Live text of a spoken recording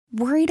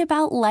Worried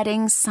about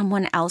letting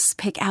someone else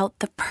pick out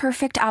the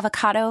perfect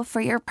avocado for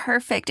your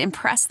perfect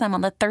impress them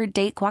on the third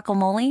date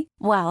guacamole?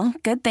 Well,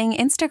 good thing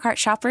Instacart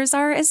shoppers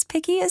are as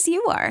picky as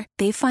you are.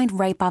 They find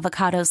ripe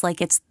avocados like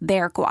it's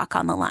their guac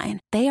on the line.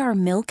 They are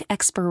milk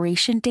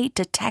expiration date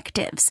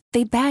detectives.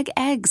 They bag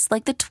eggs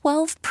like the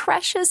 12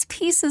 precious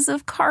pieces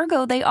of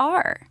cargo they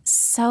are.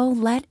 So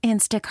let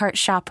Instacart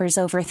shoppers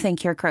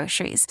overthink your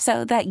groceries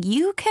so that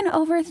you can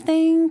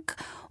overthink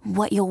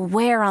what you'll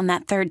wear on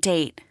that third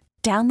date.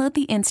 Download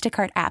the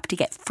Instacart app to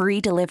get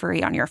free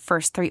delivery on your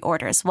first 3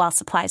 orders while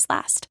supplies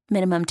last.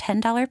 Minimum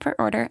 $10 per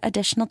order.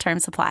 Additional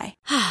terms apply.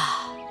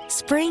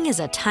 Spring is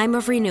a time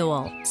of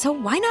renewal, so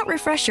why not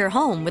refresh your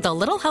home with a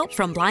little help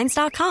from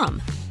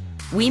Blinds.com?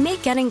 We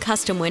make getting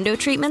custom window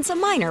treatments a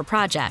minor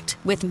project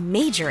with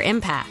major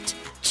impact.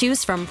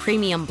 Choose from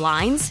premium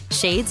blinds,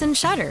 shades, and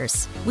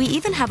shutters. We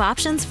even have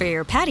options for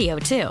your patio,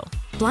 too.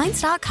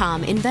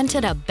 Blinds.com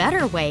invented a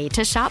better way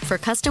to shop for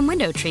custom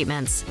window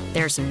treatments.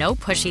 There's no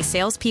pushy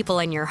salespeople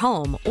in your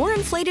home or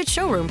inflated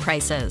showroom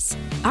prices.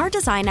 Our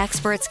design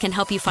experts can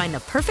help you find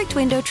the perfect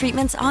window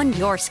treatments on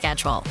your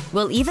schedule.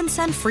 We'll even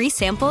send free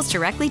samples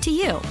directly to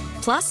you.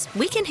 Plus,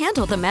 we can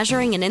handle the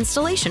measuring and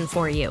installation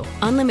for you.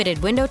 Unlimited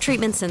window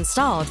treatments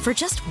installed for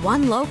just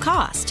one low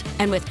cost.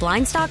 And with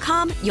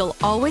Blinds.com, you'll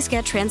always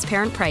get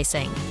transparent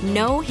pricing.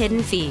 No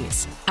hidden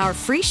fees. Our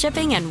free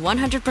shipping and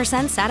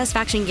 100%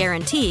 satisfaction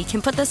guarantee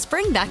can put the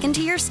spring back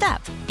into your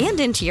step and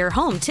into your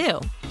home,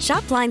 too.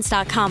 Shop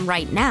Blinds.com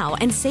right now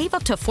and save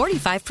up to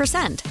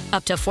 45%.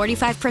 Up to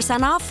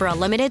 45% off for a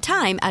limited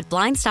time at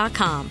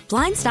Blinds.com.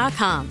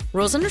 Blinds.com.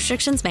 Rules and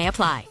restrictions may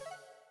apply.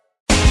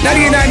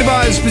 98.9 The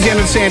Buzz, Pizzano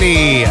and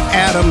Sandy,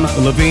 Adam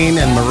Levine,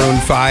 and Maroon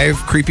 5.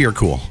 Creepy or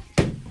cool?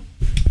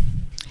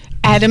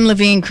 Adam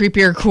Levine,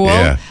 creepy or cool?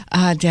 Yeah.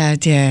 I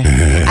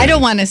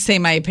don't want to say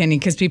my opinion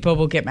because people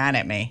will get mad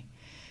at me.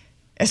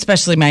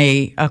 Especially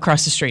my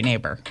across the street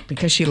neighbor,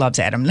 because she loves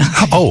Adam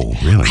Levine. Oh,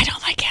 really? I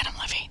don't like Adam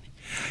Levine.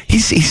 He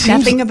seems...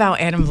 Nothing about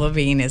Adam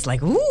Levine is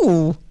like,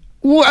 ooh.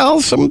 Well,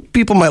 some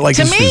people might like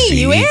his physique.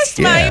 You asked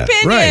my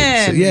opinion.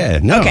 Right. So,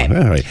 no. Okay.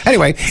 All right.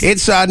 Anyway,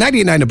 it's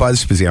 98.9 The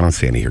Buzz, Pizzano and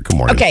Sandy here. Good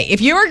morning. Okay,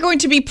 if you are going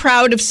to be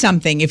proud of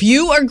something, if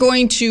you are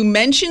going to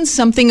mention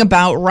something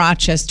about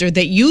Rochester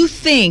that you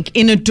think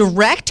in a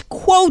direct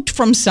quote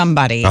from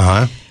somebody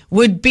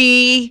would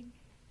be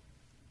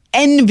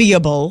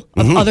enviable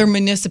of other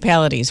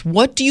municipalities,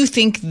 what do you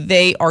think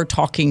they are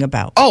talking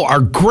about? Oh, our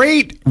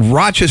great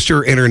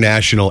Rochester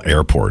International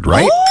Airport,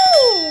 right? Oh!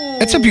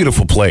 It's a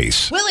beautiful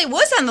place. Well, it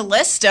was on the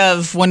list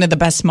of one of the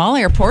best small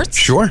airports.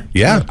 Sure,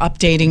 yeah. We're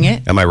updating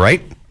it. Am I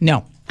right?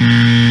 No.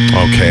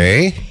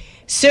 Okay.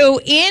 So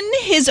in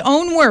his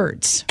own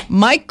words,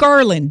 Mike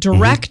Garland,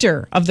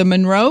 director of the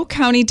Monroe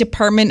County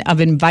Department of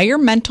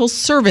Environmental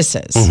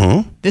Services,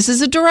 this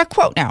is a direct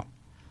quote now,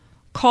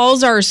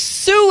 calls our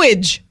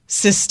sewage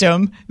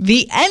system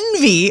the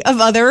envy of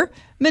other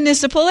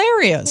municipal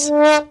areas,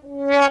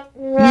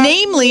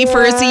 namely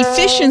for its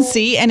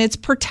efficiency and its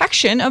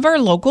protection of our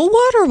local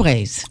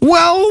waterways.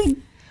 Well,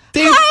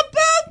 how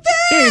about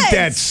that? Ain't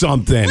that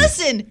something?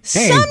 Listen,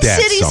 some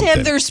cities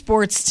have their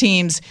sports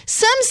teams.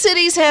 Some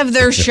cities have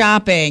their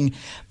shopping.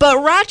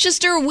 But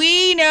Rochester,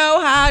 we know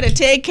how to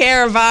take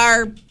care of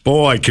our...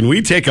 Boy, can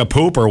we take a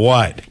poop or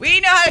what? We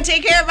know how to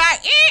take care of our...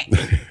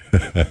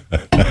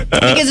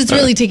 because it's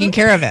really taking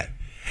care of it.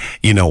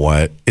 You know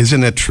what?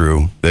 Isn't it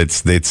true?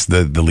 It's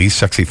the least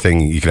sexy thing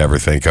you could ever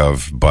think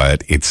of,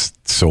 but it's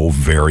so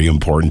very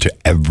important to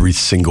every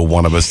single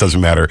one of us.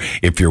 Doesn't matter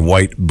if you're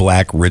white,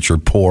 black, rich, or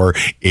poor.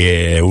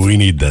 We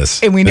need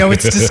this. And we know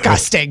it's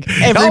disgusting.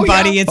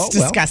 Everybody, it's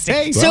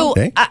disgusting.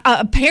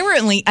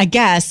 Apparently, I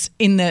guess,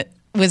 in the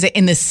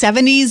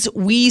 70s,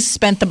 we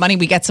spent the money.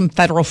 We got some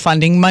federal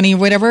funding money or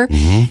whatever.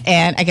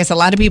 And I guess a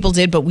lot of people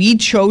did, but we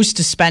chose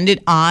to spend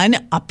it on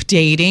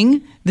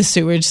updating the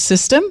sewage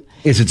system.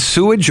 Is it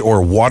sewage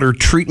or water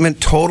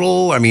treatment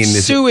total? I mean,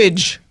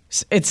 sewage,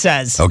 it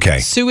says. Okay.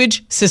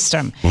 Sewage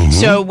system.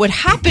 So what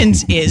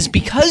happens is,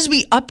 because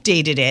we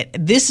updated it,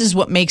 this is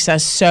what makes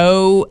us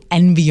so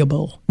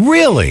enviable.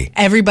 Really?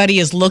 Everybody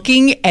is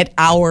looking at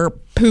our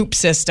poop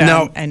system.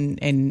 Now,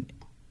 and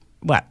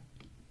what?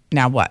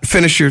 Now what? Go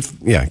ahead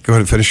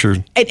and finish your...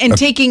 And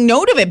taking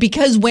note of it,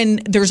 because when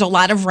there's a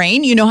lot of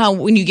rain, you know how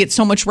when you get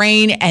so much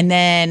rain and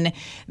then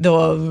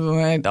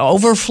the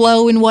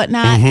overflow and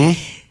whatnot,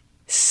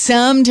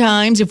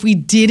 sometimes if we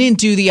didn't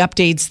do the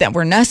updates that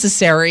were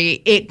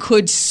necessary, it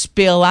could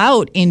spill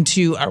out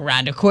into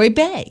Irondequoit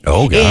Bay.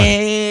 Oh,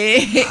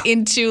 God.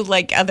 Into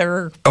like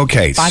other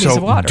bodies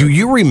of water. Do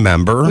you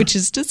remember... Which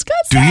is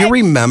disgusting. Do you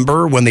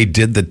remember when they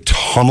did the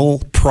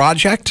tunnel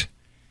project?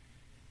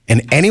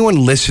 And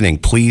anyone listening,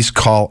 please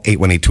call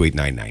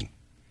 818-2899.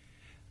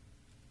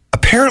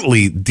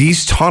 Apparently,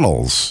 these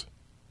tunnels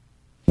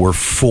were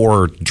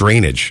for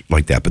drainage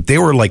like that, but they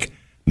were like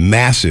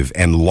massive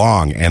and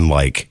long and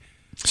like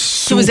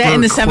super So was that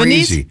in the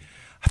crazy. 70s?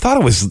 I thought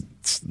it was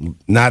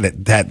not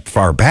that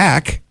far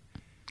back.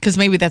 Because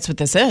maybe that's what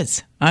this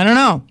is. I don't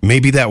know.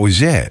 Maybe that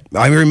was it.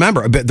 I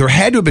remember, but there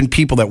had to have been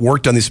people that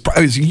worked on this. It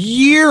was a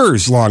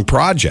years-long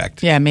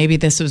project. Yeah, maybe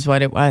this was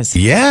what it was.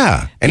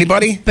 Yeah.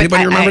 Anybody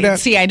remember that?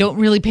 See, I don't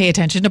really pay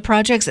attention to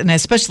projects, and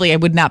especially I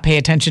would not pay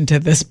attention to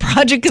this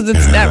project because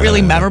it's not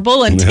really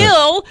memorable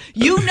until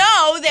you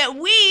know that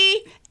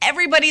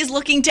everybody's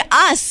looking to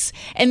us,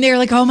 and they're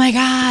like, oh my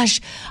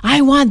gosh,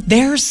 I want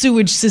their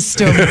sewage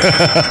system.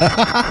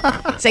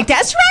 It's like,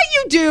 that's right,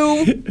 you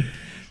do.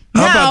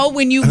 Now,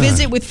 when you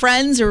visit with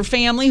friends or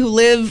family who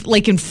live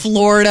like in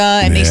Florida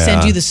and they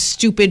send you the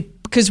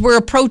stupid, because we're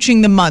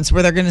approaching the months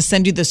where they're going to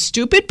send you the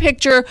stupid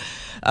picture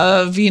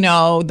of,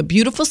 the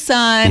beautiful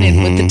sun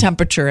and what the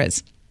temperature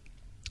is.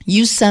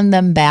 You send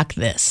them back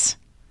this.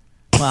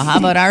 Well, how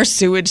about our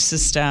sewage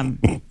system?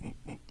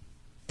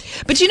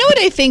 But you know what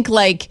I think,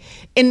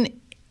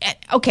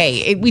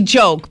 we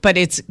joke, but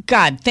it's,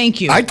 God, thank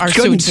you. I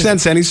couldn't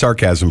sense any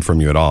sarcasm from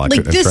you at all. I'm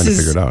trying to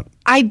figure it out.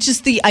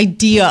 The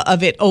idea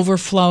of it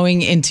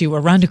overflowing into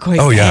Arundicoid Bay.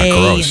 Oh, yeah,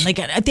 gross.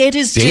 And that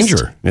is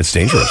danger. It's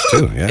dangerous,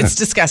 too. Yeah. It's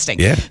disgusting.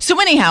 Yeah. So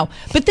anyhow,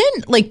 but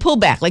then, pull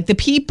back. The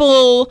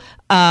people,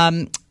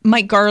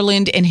 Mike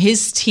Garland and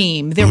his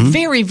team, they're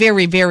very,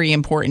 very, very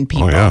important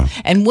people. Oh, yeah.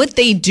 And what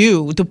they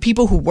do, the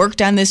people who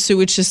worked on this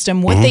sewage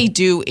system, what they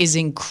do is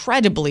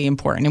incredibly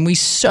important. And we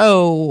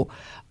so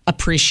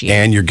appreciate.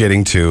 And you're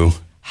getting to...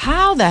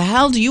 How the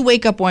hell do you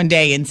wake up one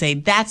day and say,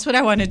 that's what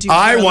I want to do?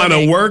 I want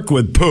to work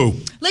with poo.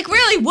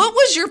 Really, what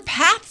was your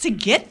path to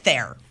get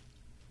there?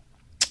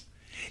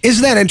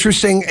 Isn't that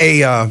interesting?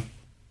 A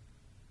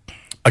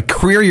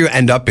career you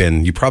end up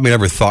in, you probably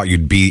never thought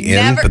you'd be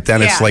in, but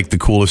then it's like the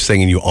coolest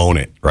thing and you own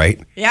it, right?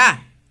 Yeah.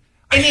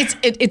 And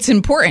it's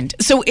important.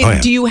 So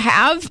do you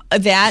have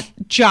that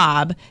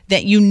job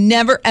that you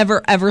never,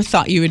 ever, ever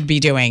thought you would be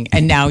doing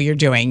and now you're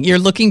doing? You're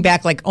looking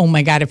back like, oh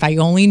my God, if I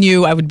only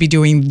knew I would be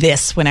doing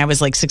this when I was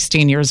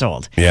 16 years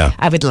old. Yeah.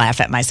 I would laugh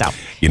at myself.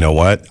 You know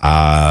what?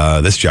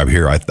 This job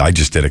here, I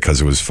just did it because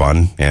it was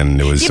fun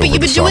and it was but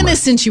you've been doing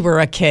this since you were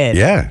a kid.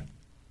 Yeah.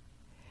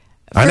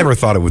 I never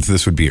thought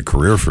this would be a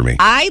career for me.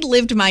 I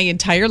lived my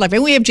entire life.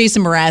 And we have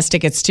Jason Mraz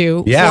tickets,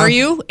 too, for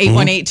you.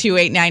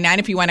 818-2899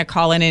 if you want to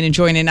call in and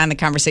join in on the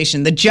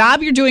conversation. The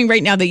job you're doing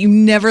right now that you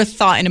never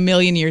thought in a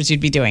million years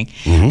you'd be doing.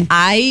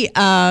 I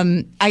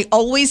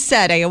always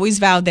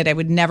vowed that I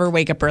would never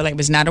wake up early. I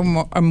was not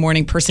a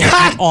morning person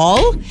at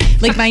all.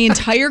 My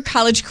entire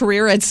college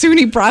career at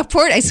SUNY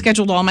Brockport, I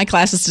scheduled all my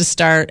classes to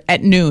start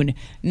at noon.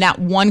 Not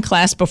one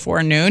class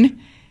before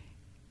noon.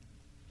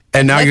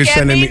 And now you're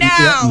sending me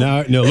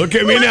now. No, look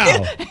at me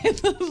now.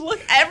 Look,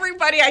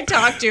 everybody I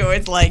talk to,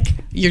 it's like,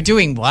 you're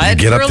doing what?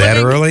 You get up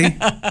that early?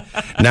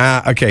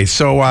 Okay.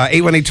 So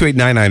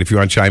 818-2899 if you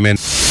want to chime in.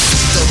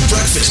 The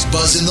Breakfast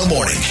Buzz in the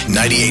morning.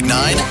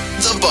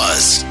 98.9 The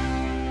Buzz.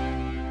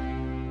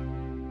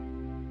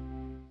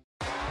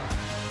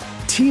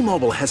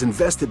 T-Mobile has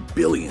invested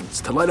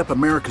billions to light up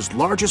America's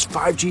largest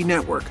 5G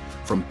network,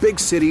 from big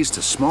cities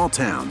to small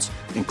towns,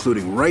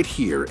 including right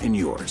here in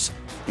yours.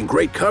 And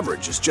great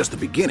coverage is just the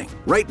beginning.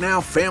 Right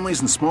now, families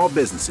and small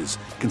businesses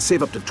can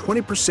save up to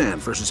 20%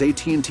 versus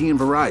AT&T and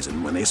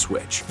Verizon when they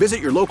switch.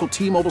 Visit your local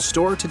T-Mobile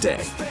store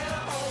today.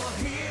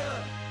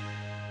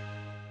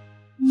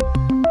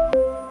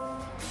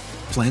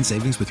 Plan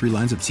savings with 3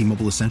 lines of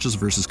T-Mobile Essentials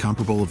versus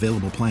comparable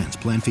available plans.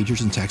 Plan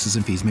features and taxes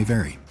and fees may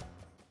vary.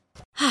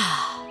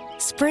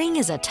 Spring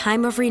is a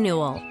time of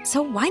renewal,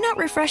 so why not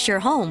refresh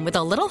your home with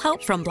a little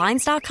help from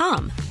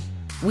Blinds.com?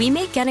 We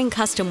make getting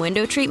custom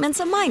window treatments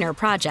a minor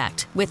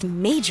project with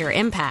major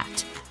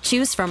impact.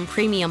 Choose from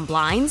premium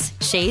blinds,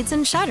 shades,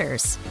 and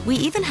shutters. We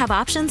even have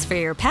options for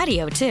your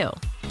patio, too.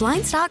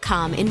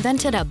 Blinds.com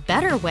invented a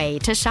better way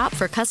to shop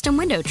for custom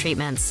window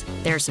treatments.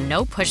 There's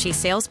no pushy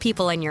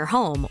salespeople in your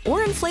home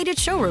or inflated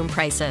showroom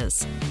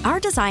prices. Our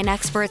design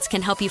experts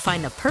can help you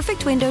find the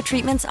perfect window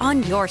treatments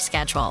on your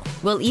schedule.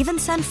 We'll even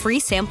send free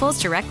samples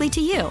directly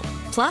to you.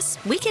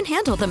 Plus, we can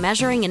handle the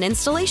measuring and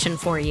installation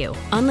for you.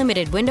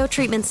 Unlimited window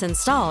treatments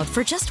installed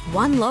for just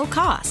one low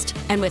cost.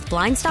 And with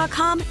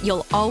Blinds.com,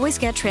 you'll always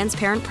get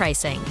transparent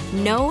pricing.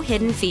 No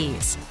hidden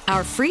fees.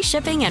 Our free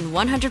shipping and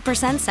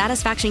 100%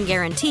 satisfaction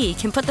guarantee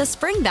can put the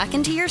spring back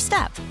into your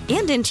step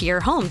and into your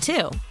home,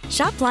 too.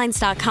 Shop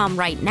Blinds.com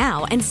right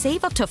now and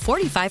save up to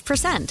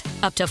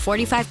 45%. Up to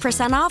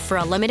 45% off for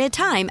a limited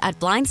time at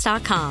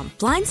Blinds.com.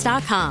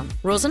 Blinds.com.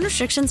 Rules and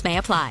restrictions may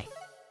apply.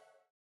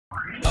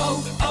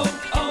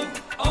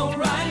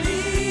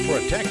 O'Reilly.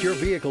 Protect your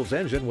vehicle's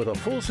engine with a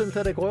full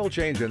synthetic oil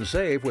change and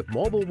save with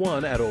Mobile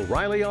One at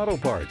O'Reilly Auto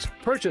Parts.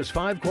 Purchase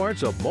 5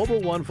 quarts of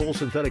Mobile One full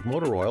synthetic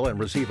motor oil and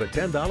receive a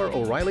 $10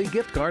 O'Reilly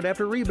gift card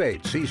after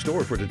rebate. See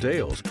store for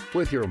details.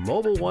 With your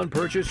Mobile One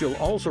purchase, you'll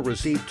also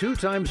receive 2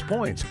 times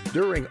points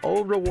during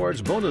O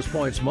Rewards Bonus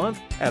Points Month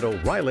at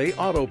O'Reilly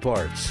Auto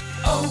Parts.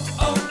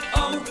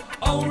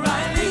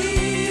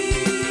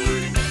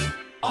 O'Reilly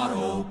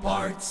Auto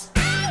Parts.